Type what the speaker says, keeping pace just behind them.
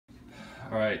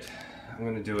All right, I'm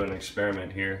gonna do an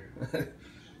experiment here,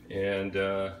 and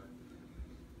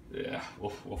yeah,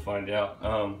 we'll find out.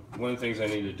 One of the things I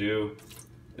need to do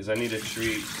is I need to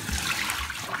treat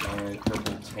my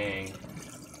purple tang.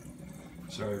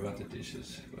 Sorry about the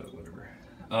dishes, but whatever.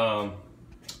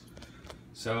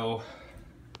 So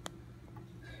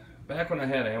back when I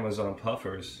had Amazon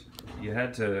puffers, you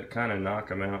had to kind of knock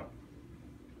them out,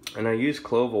 and I used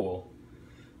clove oil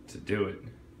to do it.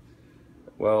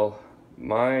 Well,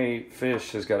 my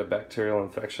fish has got a bacterial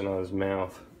infection on his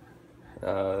mouth,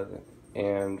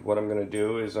 and what I'm going to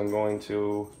do is I'm going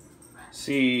to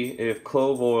see if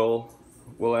clove oil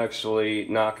will actually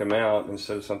knock him out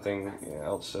instead of something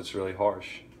else that's really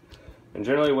harsh. And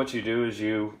generally what you do is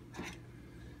you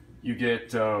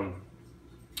get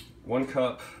 1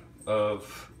 cup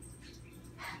of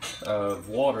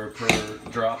water per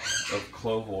drop of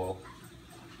clove oil,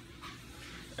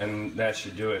 and that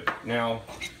should do it. Now,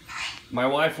 my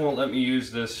wife won't let me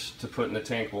use this to put in the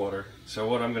tank water, so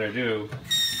what I'm going to do is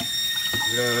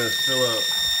I'm going to fill up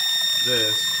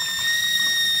this.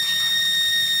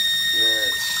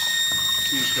 That's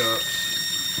 2 cups,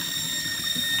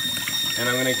 and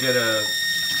I'm going to get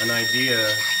an idea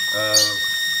of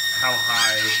how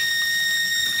high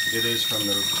it is from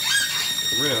the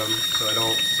rim so I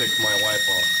don't tick my wife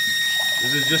off.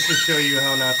 This is just to show you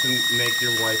how not to make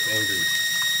your wife angry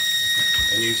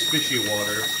and use fishy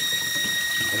water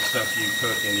and stuff you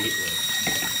cook and eat with.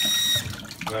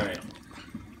 Alright,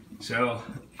 so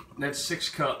that's 6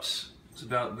 cups. It's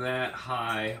about that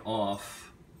high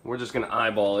off. We're just going to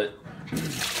eyeball it.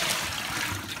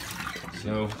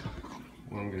 So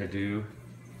what I'm going to do,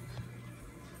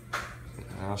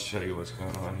 I'll show you what's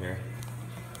going on here.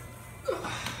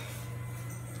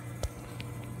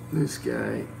 This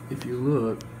guy, if you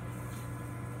look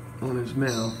on his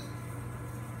mouth,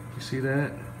 you see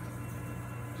that?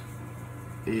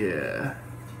 Yeah,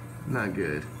 not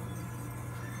good.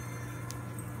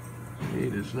 He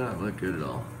does not look good at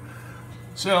all.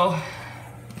 So,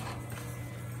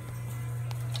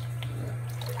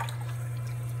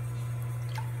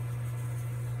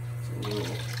 it's a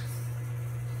little,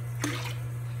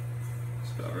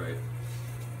 it's about right.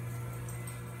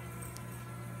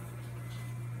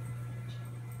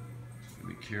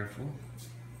 Be careful.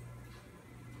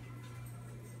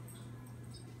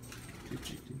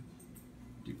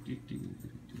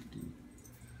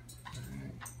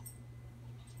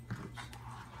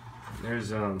 There's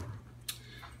the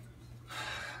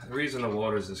reason the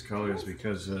water is this color is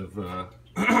because of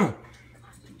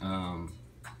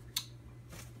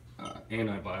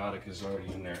antibiotic is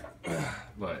already in there,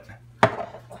 but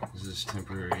this is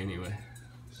temporary anyway.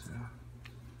 So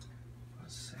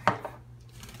let's see.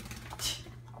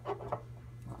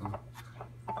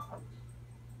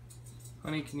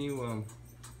 Honey, can you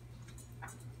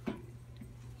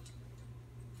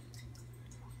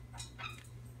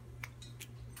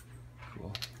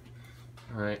cool.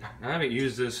 All right, I haven't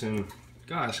used this in,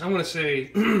 gosh, I want to say,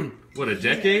 what, a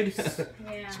decade? Yeah.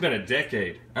 It's been a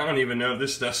decade. I don't even know if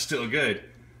this stuff's still good.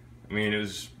 I mean, it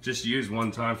was just used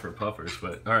one time for puffers,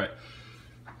 but all right.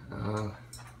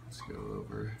 Let's go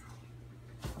over.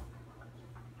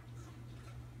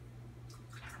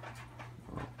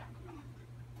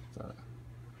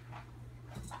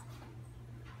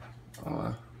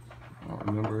 I don't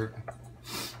remember it.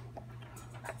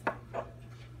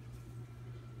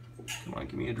 Come on,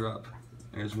 give me a drop.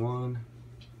 There's one.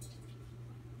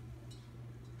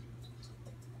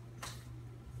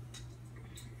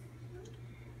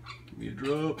 Give me a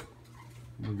drop.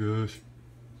 Oh my gosh.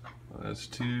 Oh, that's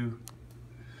 2,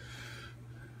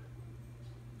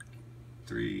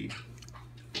 3,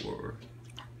 4,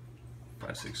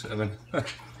 5, 6, 7. That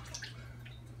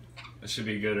should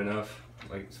be good enough.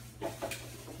 Like,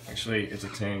 actually, it's a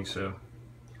tang, so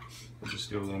we'll just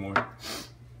do a little more.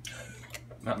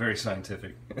 Not very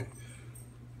scientific.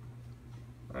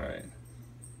 Alright.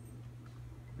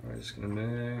 We're just gonna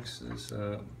mix this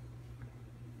up.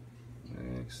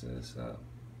 Mix this up.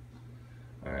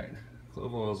 Alright.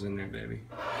 Clove oil's in there, baby.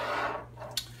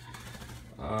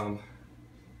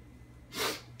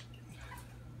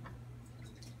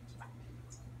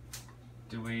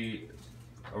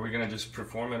 Are we gonna just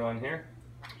perform it on here?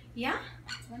 Yeah,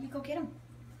 let me go get him.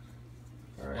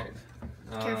 All right.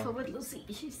 Careful with Lucy,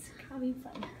 she's having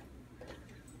fun.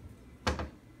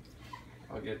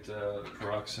 I'll get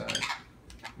peroxide.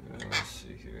 Let's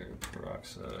see here,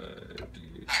 peroxide.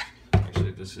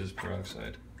 Actually, this is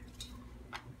peroxide.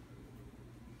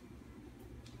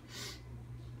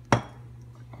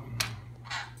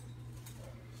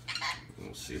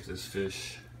 We'll see if this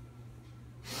fish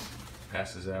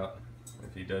passes out.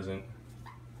 If he doesn't,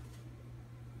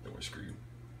 screwed.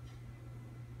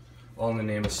 All in the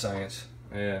name of science.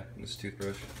 Yeah, this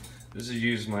toothbrush. This is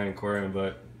used in my aquarium,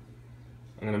 but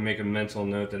I'm gonna make a mental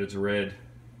note that it's red,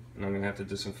 and I'm gonna have to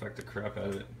disinfect the crap out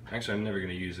of it. Actually, I'm never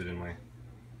gonna use it in my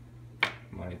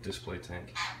display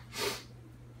tank.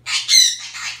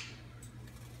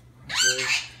 Okay.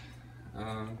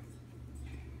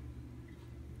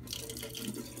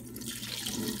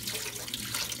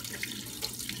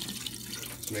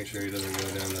 Just make sure he doesn't go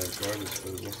down the garbage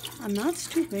disposal. I'm not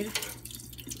stupid.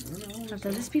 I've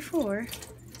done this before.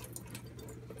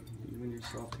 Even your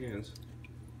soft hands.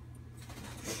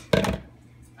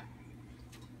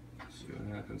 See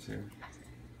what happens here.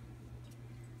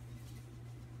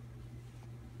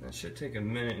 That should take a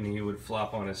minute and he would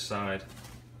flop on his side.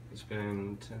 It's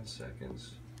been 10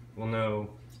 seconds. We'll know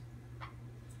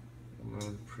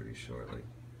pretty shortly.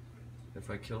 If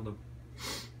I kill the...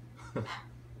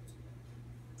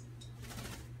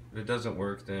 If it doesn't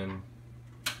work, then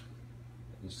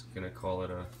I'm just gonna call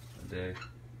it a day.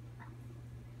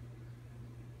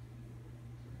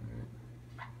 Alright.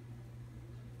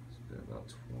 It's been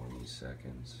about 20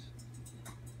 seconds.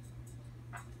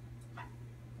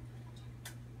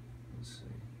 Let's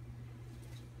see.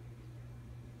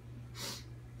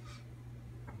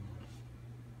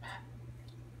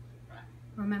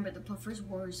 Remember, the puffers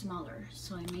were smaller,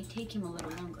 so it may take him a little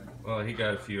longer. Well, he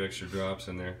got a few extra drops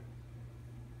in there.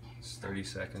 It's 30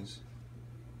 seconds.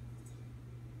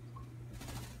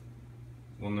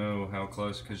 We'll know how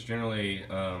close, because generally,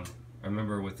 I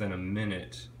remember within a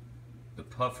minute, the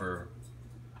puffer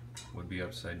would be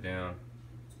upside down.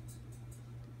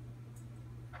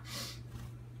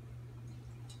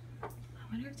 I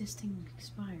wonder if this thing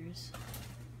expires.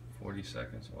 40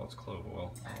 seconds. Well, it's Clove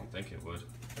oil. I don't think it would.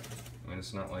 I mean,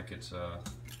 it's not like it's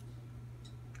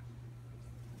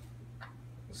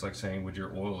like saying, would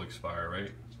your oil expire,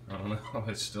 right? I don't know.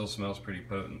 It still smells pretty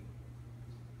potent.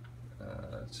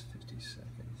 It's 50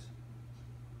 seconds.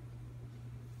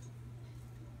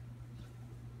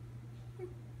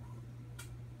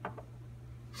 I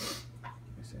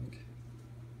think.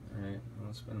 Alright, well,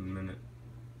 it's been a minute.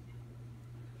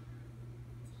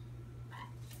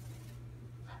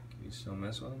 Can you still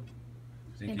mess with them?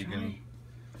 Think you can?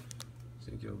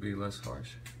 Think you'll be less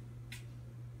harsh?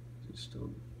 Just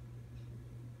still.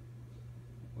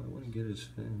 Well, I wouldn't get his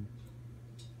fin.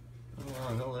 Oh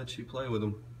wow, he'll let you play with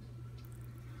him.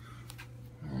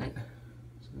 Alright,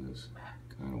 so this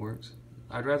kind of works.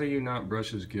 I'd rather you not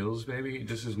brush his gills, baby,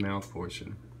 just his mouth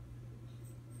portion.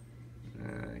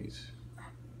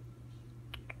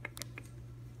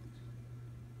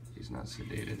 He's not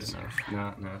sedated enough.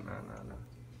 No.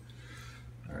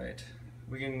 Alright,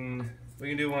 we can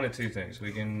do one of two things.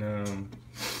 We can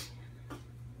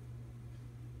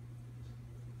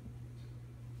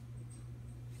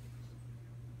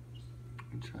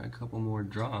try a couple more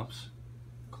drops.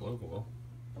 Clove oil.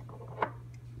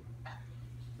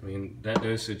 I mean, that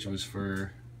dosage was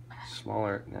for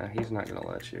smaller. Nah, he's not gonna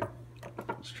let you.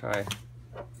 Let's try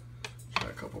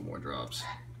a couple more drops.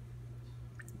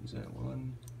 Is that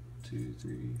 1, 2,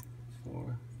 3,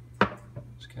 4?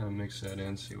 Just kind of mix that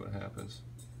in, see what happens.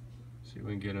 See if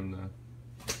we can get him to.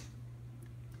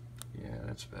 Yeah,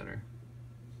 that's better.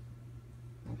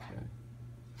 Okay.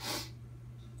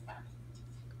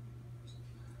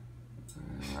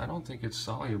 I don't think it's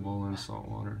soluble in salt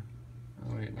water.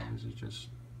 Oh wait, no, this is just.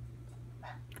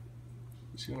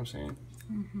 You see what I'm saying?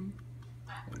 Mm-hmm.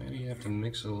 Maybe you have to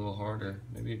mix it a little harder.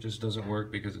 Maybe it just doesn't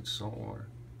work because it's salt water.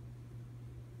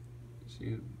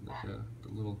 See the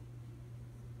little.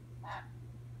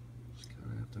 Just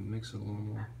kind of have to mix it a little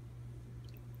more.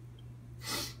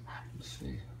 Let's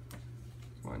see.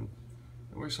 Come on.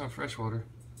 It works on fresh water.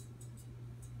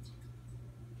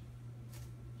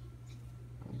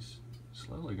 He's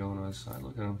slowly going on his side.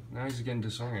 Look at him. Now he's getting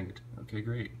disoriented. Okay,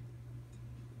 great.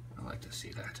 I like to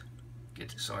see that. Get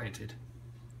disoriented.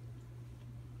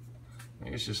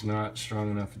 Maybe it's just not strong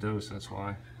enough dose, that's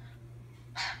why.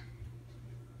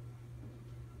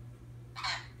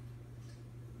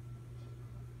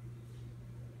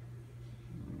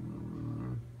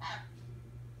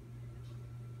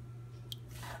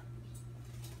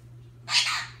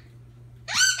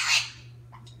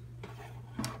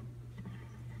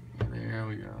 There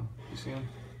we go. You see him?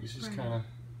 He's just kind of...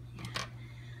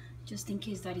 Just in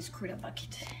case that is screwed up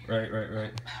bucket.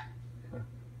 Right.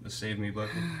 The save me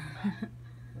bucket.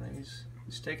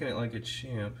 He's taking it like a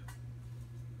champ.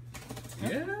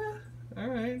 Yeah, all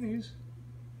right. He's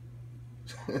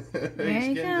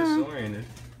getting disoriented.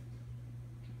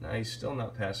 Nah, he's still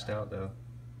not passed out though.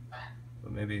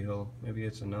 But maybe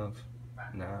it's enough.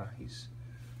 Nah,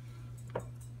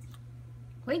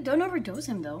 Wait, don't overdose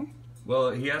him though.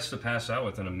 Well, he has to pass out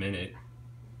within a minute.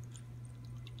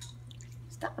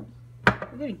 Stop.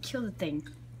 We're gonna kill the thing.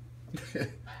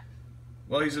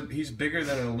 Well, he's bigger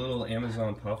than a little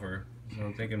Amazon puffer. So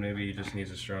I'm thinking maybe he just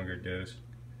needs a stronger dose.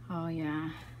 Oh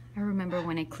yeah. I remember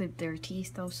when I clipped their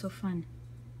teeth. That was so fun.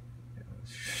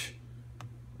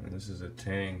 And this is a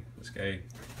tang. This guy.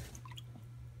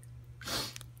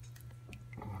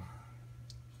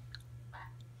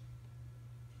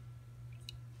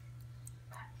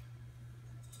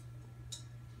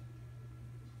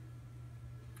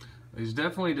 He's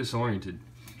definitely disoriented.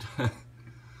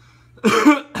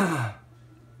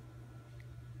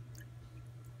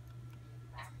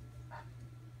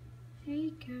 There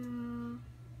you go.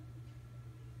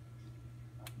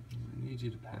 I need you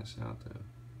to pass out though.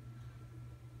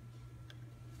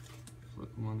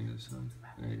 Flip him on the other side.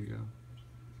 There you go.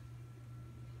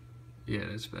 Yeah,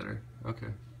 that's better. Okay.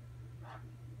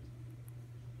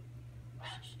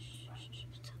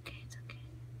 It's okay, it's okay.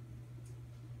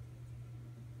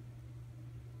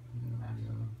 There we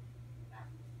go.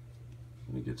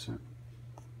 Let me get some.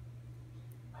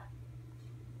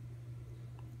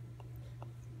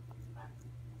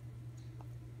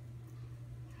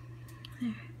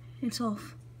 There, it's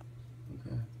off.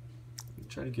 Okay.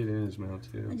 Try to get in his mouth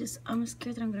too. I'm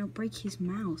scared that I'm gonna break his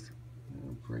mouth.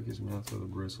 Yeah, break his mouth with a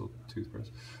bristle toothbrush.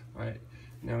 All right.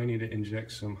 Now we need to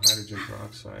inject some hydrogen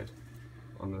peroxide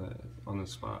on the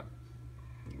spot.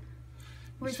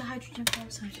 Where's the hydrogen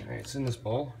peroxide? All right, it's in this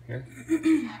bowl here.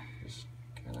 Just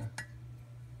kind of.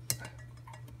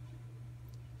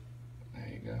 There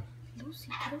you go. Lucy,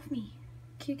 get off me.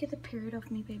 Can you get the period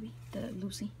off me, baby? The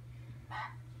Lucy.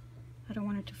 I don't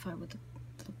want her to fight with the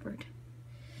bird.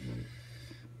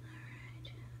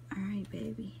 Alright,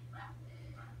 baby.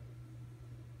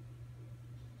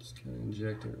 Just kind of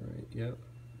inject it right. Yep.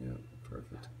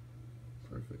 Perfect.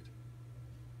 Perfect.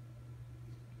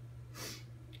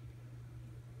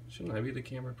 Shouldn't I be the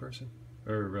camera person?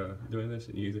 Or doing this?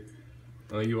 You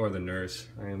oh, you are the nurse.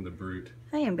 I am the brute.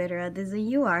 I am better at this than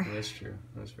you are. That's true.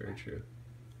 That's very true.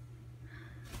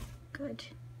 Good.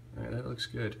 Alright, that looks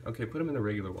good. Okay, put them in the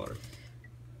regular water.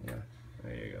 Yeah,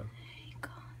 there you go. There you go.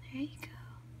 There you go.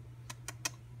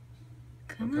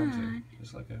 Come He'll come on. to,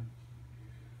 just like a...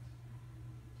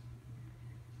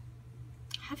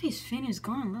 Half his fin is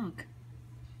gone, look.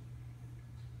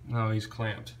 No, he's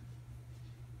clamped.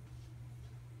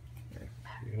 Okay,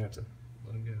 you're gonna have to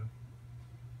let him go.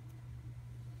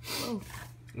 Whoa.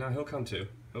 No, he'll come to.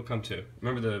 He'll come to.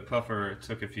 Remember the puffer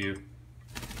took a few.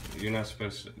 You're not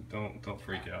supposed to. Don't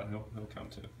freak out. He'll come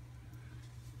to.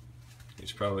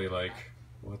 He's probably like,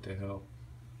 what the hell?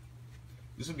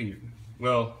 This would be,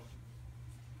 well,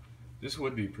 this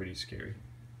would be pretty scary.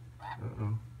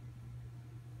 Uh-oh.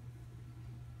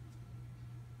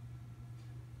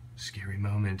 Scary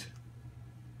moment.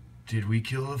 Did we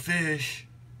kill a fish?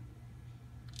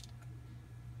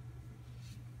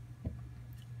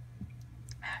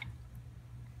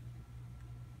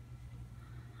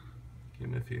 Give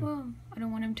him a few. Whoa. I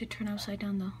don't want him to turn upside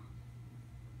down though.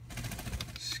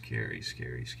 Scary,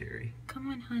 scary, scary. Come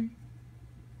on, hun.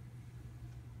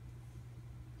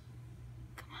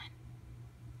 Come on.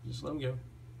 Just let him go.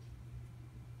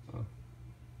 Oh.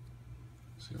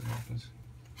 See what happens.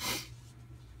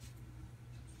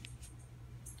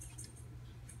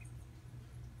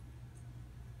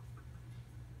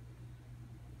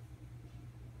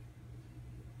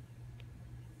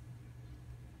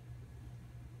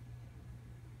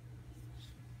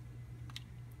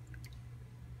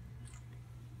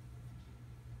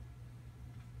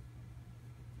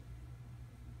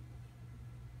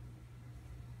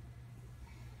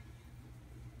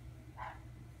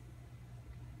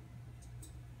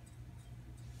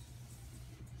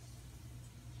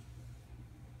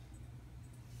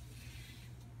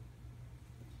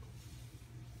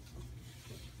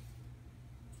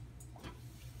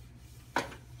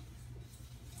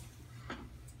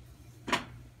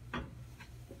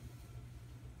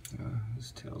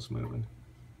 His tail's moving.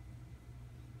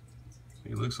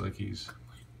 He looks like he's...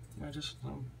 Yeah, just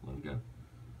let him go.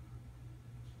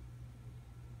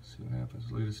 See what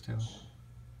happens. Look at his tail.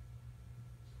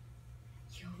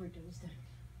 You overdosed him.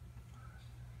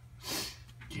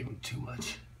 Gave him too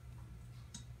much.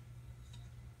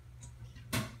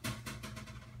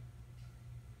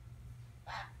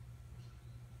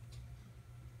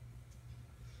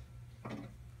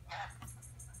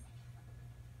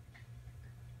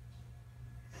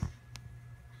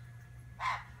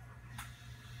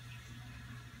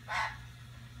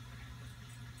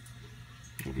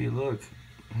 If you look,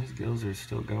 his gills are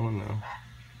still going though.